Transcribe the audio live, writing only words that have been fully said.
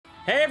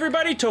Hey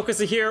everybody,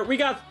 Tokasa here. We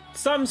got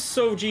some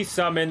Shoji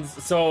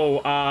summons.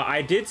 So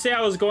I did say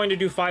I was going to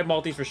do 5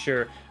 multis for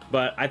sure,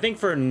 but I think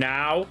for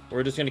now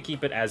we're just going to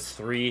keep it as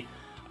 3.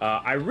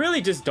 I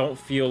really just don't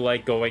feel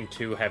like going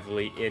too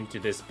heavily into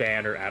this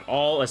banner at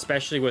all,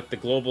 especially with the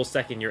global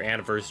 2nd year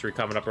anniversary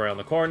coming up around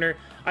the corner.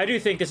 I do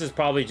think this is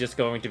probably just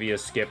going to be a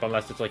skip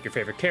unless it's like your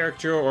favorite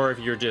character or if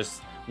you're just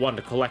one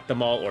to collect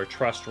them all or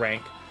trust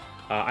rank.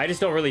 I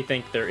just don't really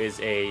think there is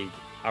a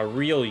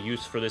real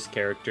use for this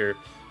character.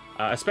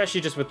 Especially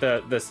just with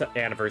this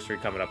anniversary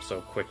coming up so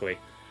quickly.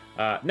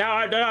 Now,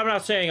 I'm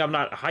not saying I'm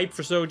not hyped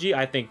for Shoji.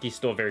 I think he's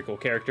still a very cool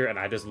character, and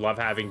I just love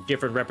having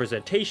different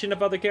representation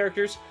of other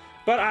characters.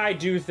 But I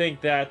do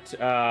think that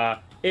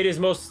it is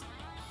most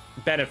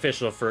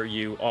beneficial for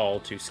you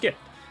all to skip.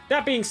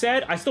 That being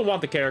said, I still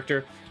want the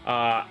character,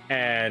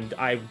 and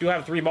I do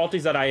have 3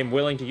 multis that I am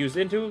willing to use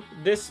into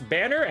this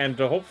banner and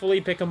to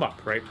hopefully pick them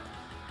up, right?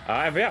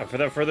 Yeah,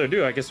 without further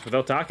ado, I guess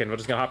without talking, we're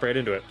just gonna hop right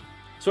into it.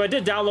 So I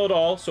did download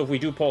all, so if we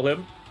do pull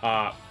him,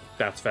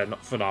 that's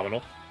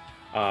phenomenal.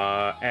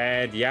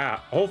 And yeah,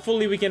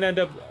 hopefully we can end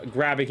up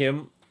grabbing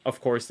him.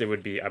 Of course, it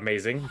would be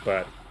amazing,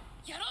 but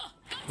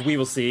we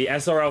will see.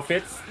 SR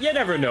outfits, you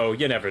never know,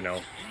 you never know.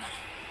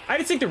 I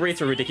just think the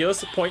rates are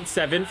ridiculous.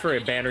 0.7 for a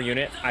banner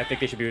unit. I think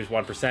they should be used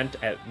 1%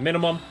 at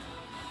minimum.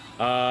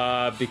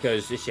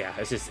 Because, yeah,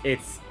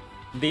 it's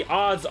the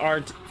odds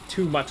aren't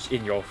too much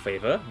in your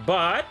favor,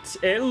 but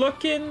it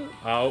looking,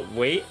 oh,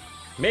 wait,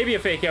 maybe a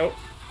fake out.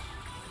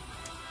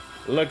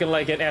 Looking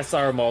like an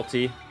SR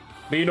multi.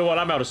 But you know what?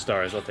 I'm out of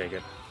stars. I'll take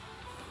it.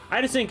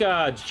 I just think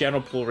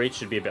general pull rate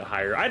should be a bit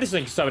higher. I just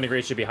think summoning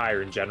rate should be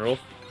higher in general.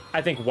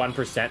 I think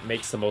 1%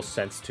 makes the most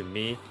sense to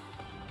me.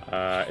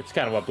 It's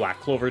kind of what Black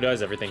Clover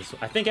does. I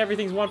think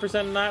everything's 1%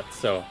 in that.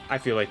 So I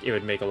feel like it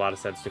would make a lot of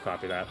sense to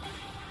copy that.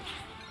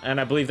 And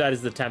I believe that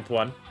is the 10th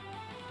one.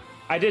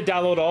 I did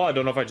download all. I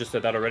don't know if I just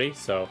said that already.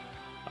 So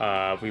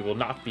we will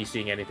not be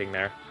seeing anything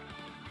there.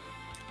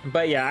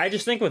 But yeah, I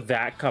just think with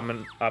that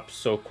coming up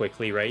so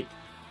quickly, right?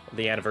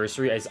 The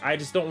anniversary, I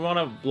just don't want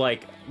to,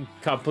 like,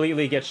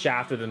 completely get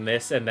shafted in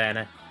this and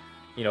then,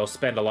 you know,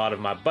 spend a lot of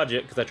my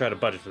budget, because I try to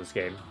budget for this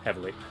game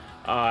heavily,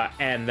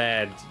 and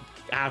then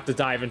have to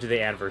dive into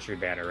the anniversary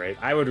banner, right?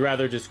 I would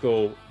rather just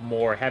go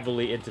more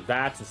heavily into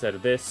that instead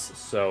of this,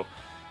 so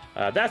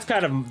that's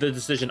kind of the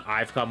decision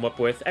I've come up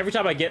with. Every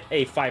time I get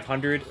a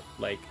 500,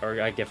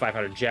 or I get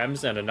 500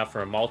 gems and enough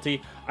for a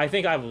multi, I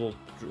think I will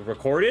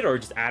record it or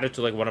just add it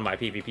to like one of my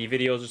PvP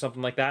videos or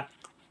something like that.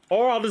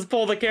 Or I'll just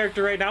pull the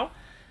character right now.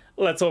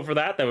 Let's hope for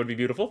that. That would be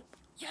beautiful.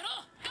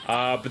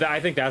 But I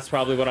think that's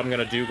probably what I'm going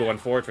to do going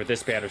forward for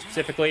this banner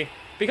specifically.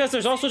 Because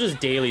there's also just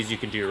dailies you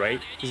can do, right?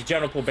 He's a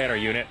general pull banner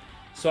unit.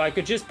 So I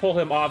could just pull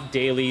him off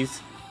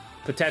dailies,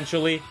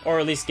 potentially, or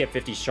at least get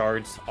 50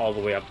 shards all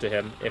the way up to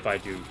him if I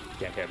do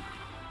get him.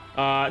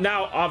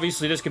 Now,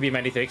 obviously, this could be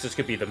many things. This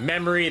could be the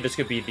memory. This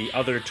could be the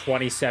other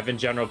 27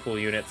 general pull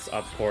units,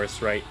 of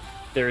course, right?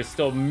 There's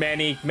still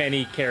many,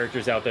 many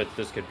characters out there that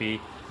this could be.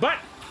 But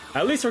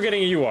at least we're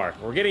getting a UR.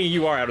 We're getting a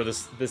UR out of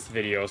this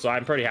video, so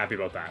I'm pretty happy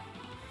about that.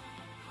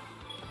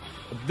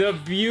 The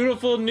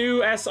beautiful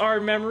new SR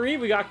memory.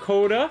 We got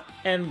Coda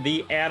and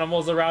the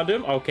animals around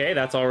him. Okay,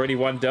 that's already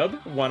 1 dub.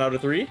 1 out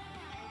of 3.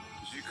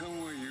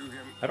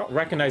 I don't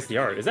recognize the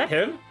art. Is that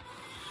him?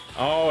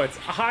 Oh, it's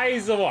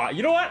Aizawa.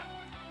 You know what?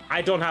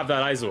 I don't have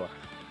that Aizawa.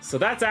 So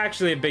that's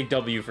actually a big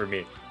W for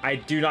me. I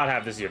do not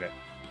have this unit.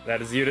 That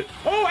is the unit.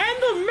 Oh,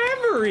 and the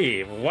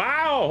memory!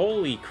 Wow,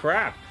 holy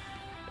crap.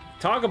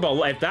 Talk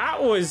about, if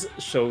that was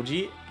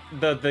Shoji,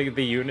 the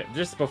unit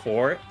just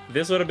before,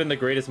 this would have been the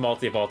greatest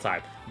multi of all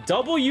time.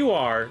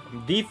 WR,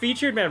 the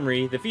featured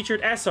memory, the featured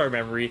SR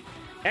memory,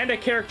 and a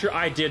character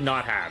I did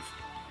not have.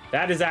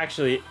 That is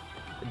actually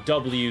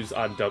W's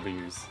on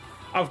W's.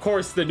 Of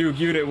course, the new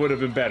unit would have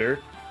been better,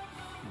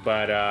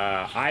 but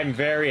I'm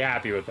very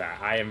happy with that.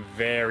 I am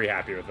very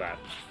happy with that.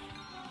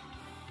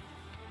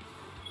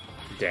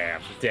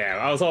 Damn.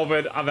 I was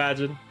hoping,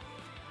 imagine.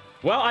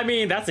 Well, I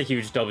mean, that's a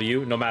huge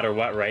W, no matter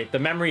what, right? The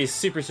memory is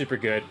super, super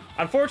good.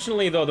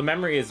 Unfortunately, though, the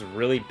memory is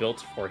really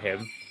built for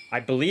him. I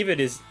believe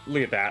it is.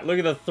 Look at that. Look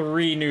at the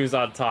 3 news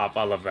on top.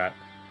 I love that.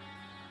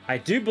 I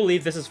do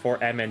believe this is for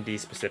MND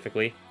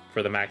specifically,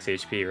 for the max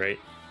HP, right?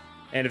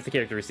 And if the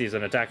character receives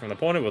an attack from the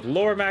opponent with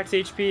lower max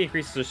HP,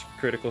 increases their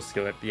critical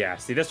skill. Yeah,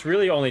 see, this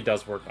really only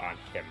does work on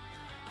him.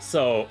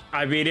 So,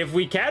 I mean, if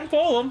we can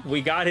pull him,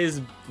 we got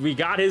his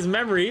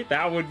memory.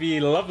 That would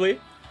be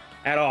lovely.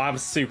 And oh, I'm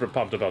super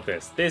pumped about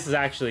this. This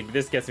gets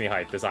me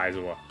hyped, this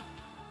Aizawa.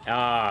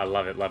 Ah,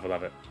 love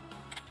it.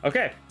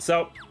 Okay,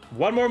 so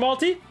 1 more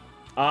multi.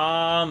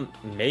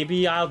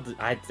 Maybe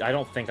I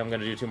don't think I'm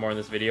gonna do 2 more in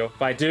this video.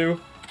 If I do,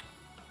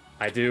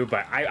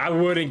 but I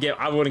wouldn't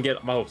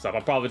get my hopes up.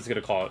 I'm probably just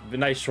gonna call it a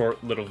nice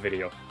short little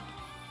video.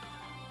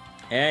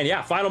 And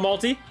yeah, final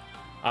multi.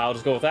 I'll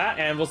just go with that,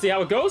 and we'll see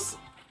how it goes.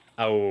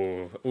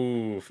 Oh,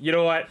 oof. You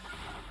know what?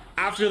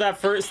 After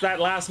that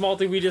last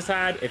multi we just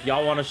had, if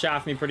y'all want to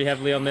shaft me pretty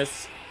heavily on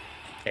this,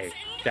 hey,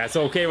 that's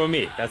okay with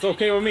me. That's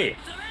okay with me.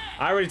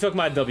 I already took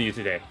my W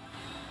today.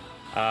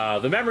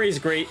 The memory is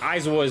great.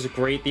 Aizawa is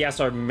great. The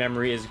SR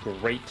memory is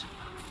great.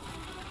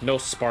 No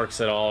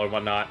sparks at all or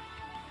whatnot.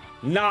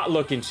 Not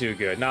looking too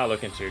good. Not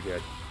looking too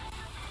good.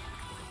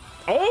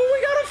 Oh,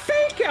 we got a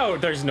fake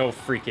out. There's no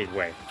freaking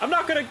way. I'm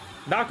not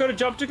gonna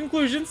jump to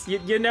conclusions.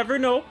 You never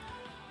know.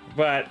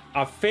 But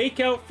a fake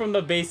out from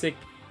the basic.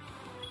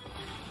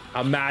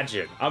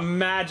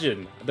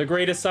 Imagine the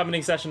greatest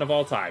summoning session of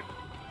all time.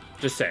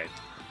 Just saying.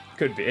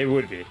 Could be. It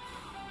would be.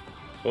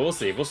 But we'll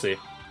see. We'll see.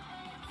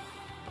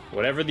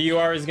 Whatever the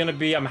UR is gonna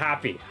be, I'm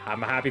happy.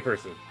 I'm a happy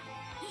person.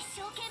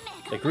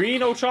 The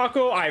green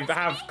Ochako, I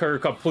have her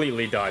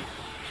completely done,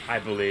 I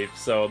believe.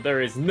 So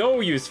there is no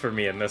use for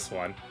me in this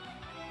one.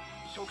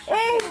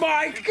 Oh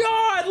my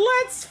god!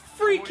 Let's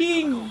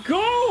freaking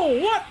go!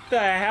 What the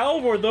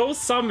hell were those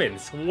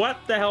summons? What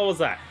the hell was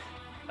that?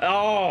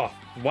 Oh,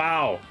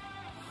 wow.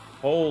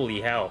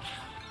 Holy hell.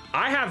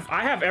 I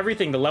have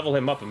everything to level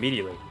him up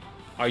immediately.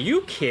 Are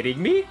you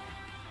kidding me?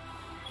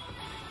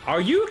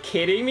 Are you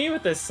kidding me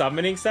with this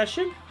summoning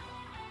session?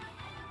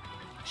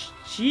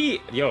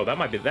 Yo,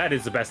 that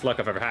is the best luck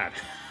I've ever had.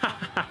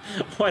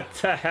 What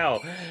the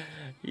hell?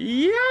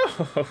 Yo,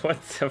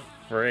 what the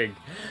frig?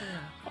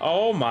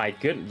 Oh my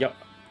goodness.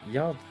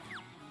 Yo,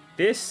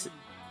 this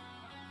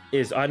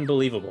is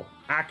unbelievable.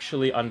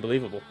 Actually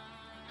unbelievable.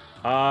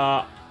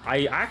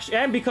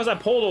 And because I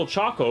pulled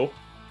Ochako,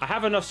 I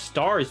have enough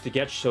stars to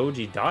get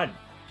Shoji done.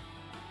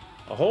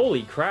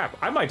 Holy crap.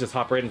 I might just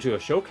hop right into a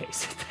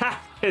showcase. That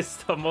is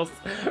the most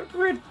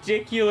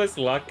ridiculous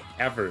luck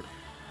ever.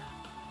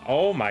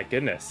 Oh my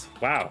goodness.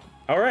 Wow.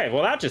 Alright,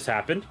 well that just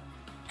happened.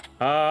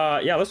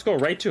 Yeah, let's go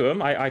right to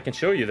him. I can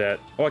show you that.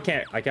 Oh, I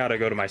can't. I gotta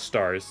go to my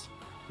stars.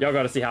 Y'all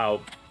gotta see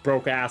how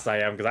broke ass I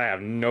am because I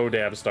have no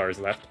damn stars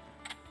left.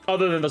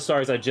 Other than the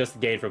stars I just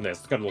gained from this.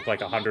 It's gonna look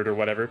like 100 or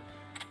whatever.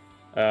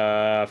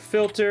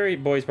 Filter.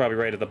 Boy's probably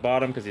right at the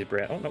bottom because he's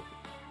brand. Oh, no.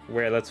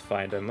 Where? Let's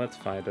find him. Let's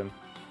find him.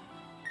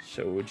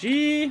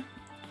 Shoji.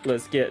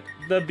 Let's get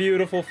the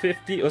beautiful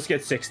 50. Let's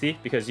get 60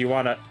 because you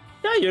wanna...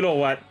 Yeah, you know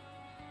what?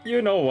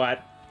 You know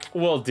what?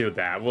 We'll do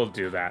that. We'll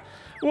do that.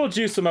 We'll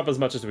juice him up as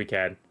much as we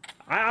can.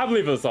 I'm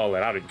leaving this all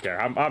in. I don't care.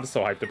 I'm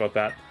so hyped about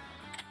that.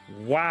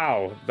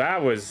 Wow.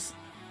 That was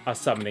a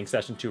summoning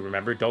session to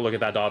remember. Don't look at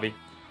that, Dobby.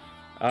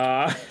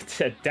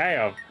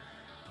 Damn.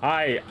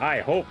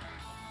 I hope...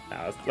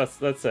 let's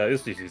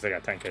do these. I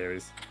got 10k of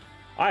these.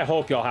 I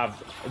hope y'all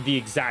have the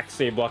exact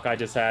same luck I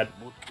just had.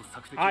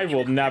 I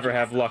will never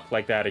have luck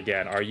like that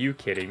again. Are you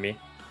kidding me?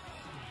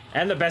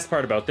 And the best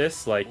part about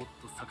this, like,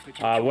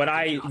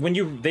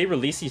 when they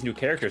release these new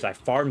characters, I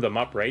farmed them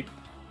up, right?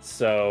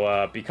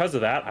 So, because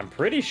of that, I'm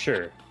pretty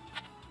sure.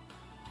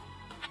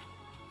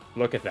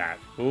 Look at that.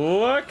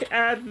 Look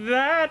at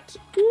that!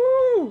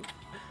 Woo!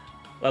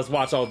 Let's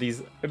watch all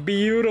these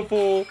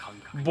beautiful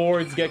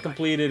boards get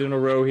completed in a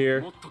row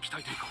here.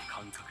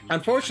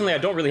 Unfortunately, I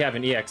don't really have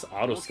an EX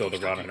auto skill to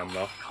run on them,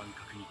 though.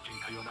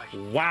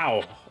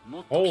 Wow.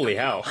 Holy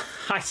hell.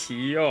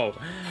 Yo,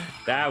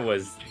 that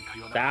was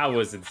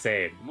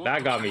insane.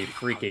 That got me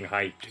freaking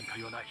hyped.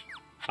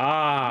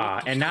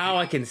 Ah, and now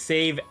I can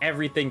save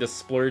everything to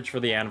splurge for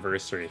the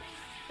anniversary.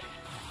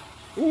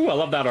 Ooh, I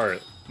love that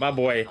art. My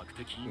boy,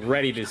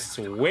 ready to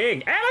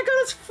swing. And I got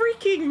his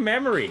freaking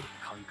memory.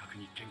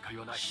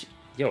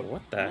 Yo,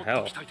 what the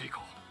hell?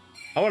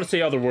 I want to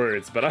say other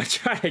words, but I'm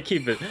trying to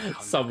keep it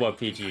somewhat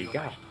PG.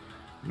 God,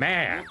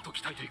 man.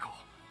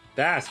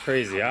 That's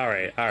crazy. All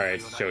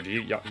right,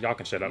 Shoji, y'all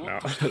can shut up now.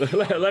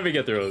 Let me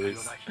get through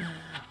these.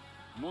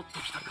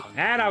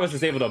 And I was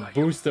just able to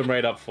boost them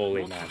right up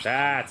fully, man.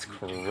 That's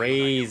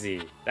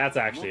crazy. That's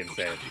actually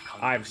insane.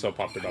 I'm so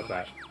pumped about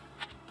that.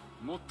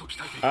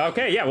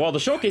 Okay, yeah, well, the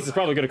showcase is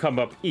probably going to come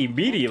up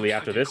immediately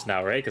after this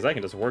now, right? Because I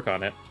can just work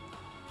on it.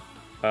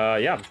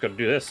 Yeah, I'm just going to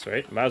do this,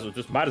 right?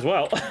 Might as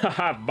well.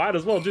 Might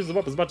as well juice them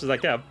up as much as I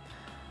can.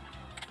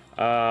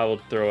 We'll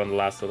throw in the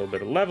last little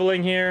bit of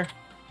leveling here.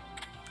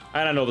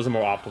 And I know there's a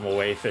more optimal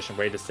way, efficient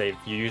way to save.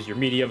 You use your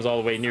mediums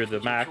all the way near the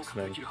max,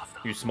 and then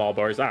use small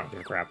bars. I don't give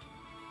a crap.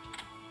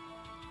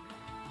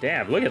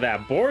 Damn, look at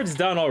that. Board's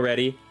done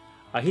already.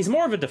 He's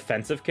more of a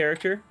defensive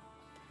character.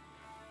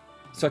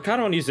 So I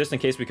kind of want to use this in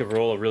case we could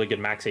roll a really good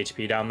max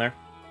HP down there.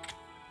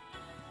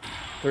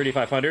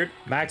 3,500.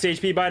 Max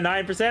HP by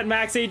 9%.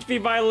 Max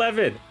HP by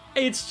 11.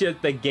 It's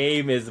just the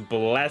game is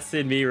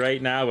blessing me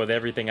right now with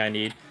everything I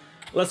need.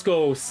 Let's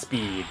go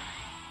speed.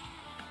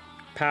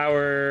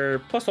 Power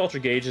plus Ultra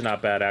Gauge is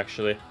not bad,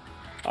 actually.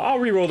 I'll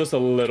re-roll this a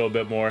little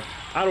bit more.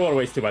 I don't want to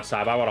waste too much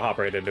time. I want to hop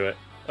right into it.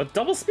 A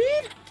double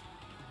speed?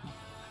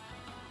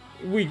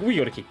 We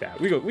gotta keep that.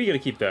 We gotta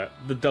keep the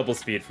double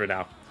speed for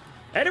now.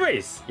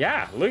 Anyways,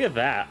 yeah, look at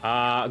that.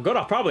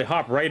 Gonna probably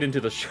hop right into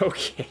the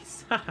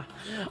showcase.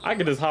 I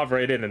can just hop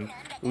right in and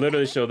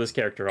literally show this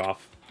character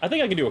off. I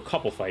think I can do a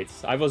couple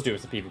fights. I was doing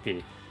some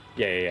PvP.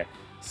 Yeah.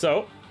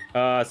 So,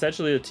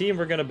 essentially the team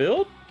we're gonna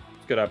build.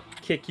 Gonna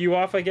kick you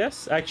off, I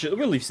guess. Actually,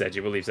 we'll leave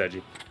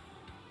Seiji.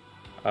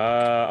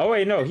 Oh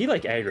wait, no, he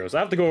like aggros. I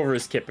have to go over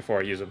his kit before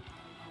I use him.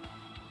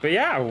 But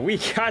yeah, we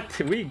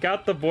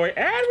got the boy,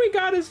 and we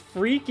got his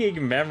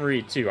freaking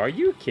memory too. Are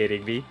you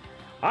kidding me?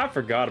 I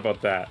forgot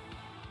about that.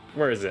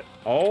 Where is it?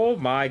 Oh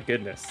my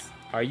goodness.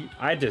 Are you?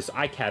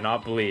 I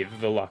cannot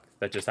believe the luck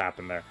that just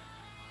happened there.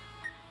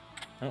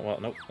 Oh, well,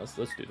 nope. Let's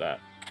do that.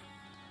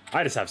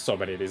 I just have so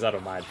many of these. I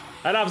don't mind.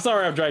 And I'm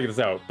sorry I'm dragging this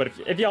out, but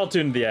if y'all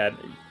tuned the end,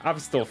 I'm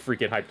still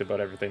freaking hyped about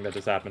everything that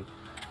just happened.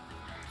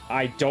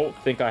 I don't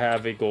think I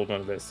have a gold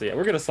one of this. So yeah,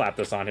 we're gonna slap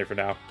this on here for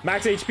now.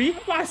 Max HP?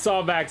 I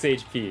saw max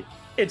HP.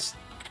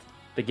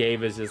 The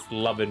game is just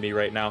loving me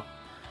right now.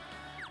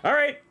 All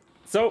right,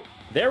 so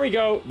there we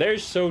go.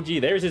 There's Shoji.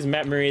 There's his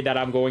memory that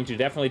I'm going to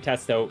definitely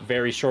test out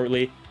very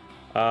shortly.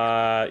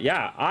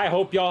 Yeah, I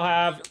hope y'all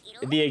have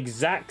the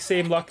exact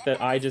same luck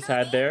that I just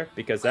had there,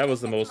 because that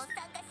was the most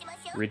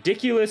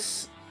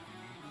ridiculous.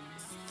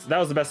 That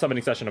was the best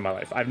summoning session of my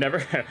life. I've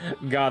never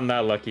gotten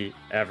that lucky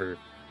ever.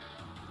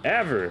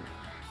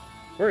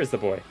 Where is the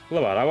boy?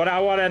 Hold on, I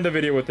want to end the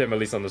video with him, at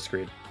least on the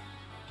screen.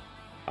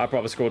 I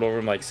probably scrolled over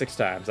him like 6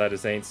 times. I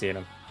just ain't seen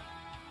him.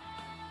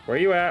 Where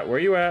you at? Where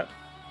you at?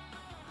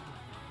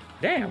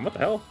 Damn, what the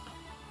hell?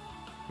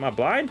 Am I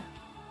blind?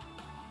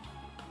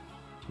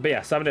 But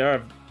yeah,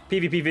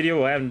 PvP video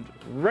will end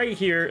right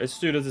here as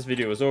soon as this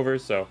video is over.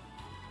 So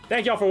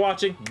thank y'all for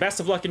watching. Best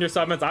of luck in your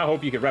summons. I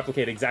hope you can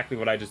replicate exactly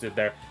what I just did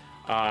there,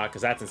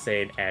 because that's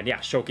insane. And yeah,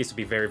 showcase will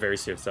be very, very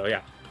soon. So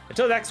yeah,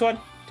 until the next one,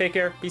 take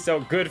care, peace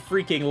out, good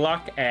freaking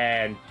luck,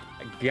 and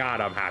God,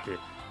 I'm happy.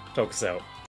 Tokus out.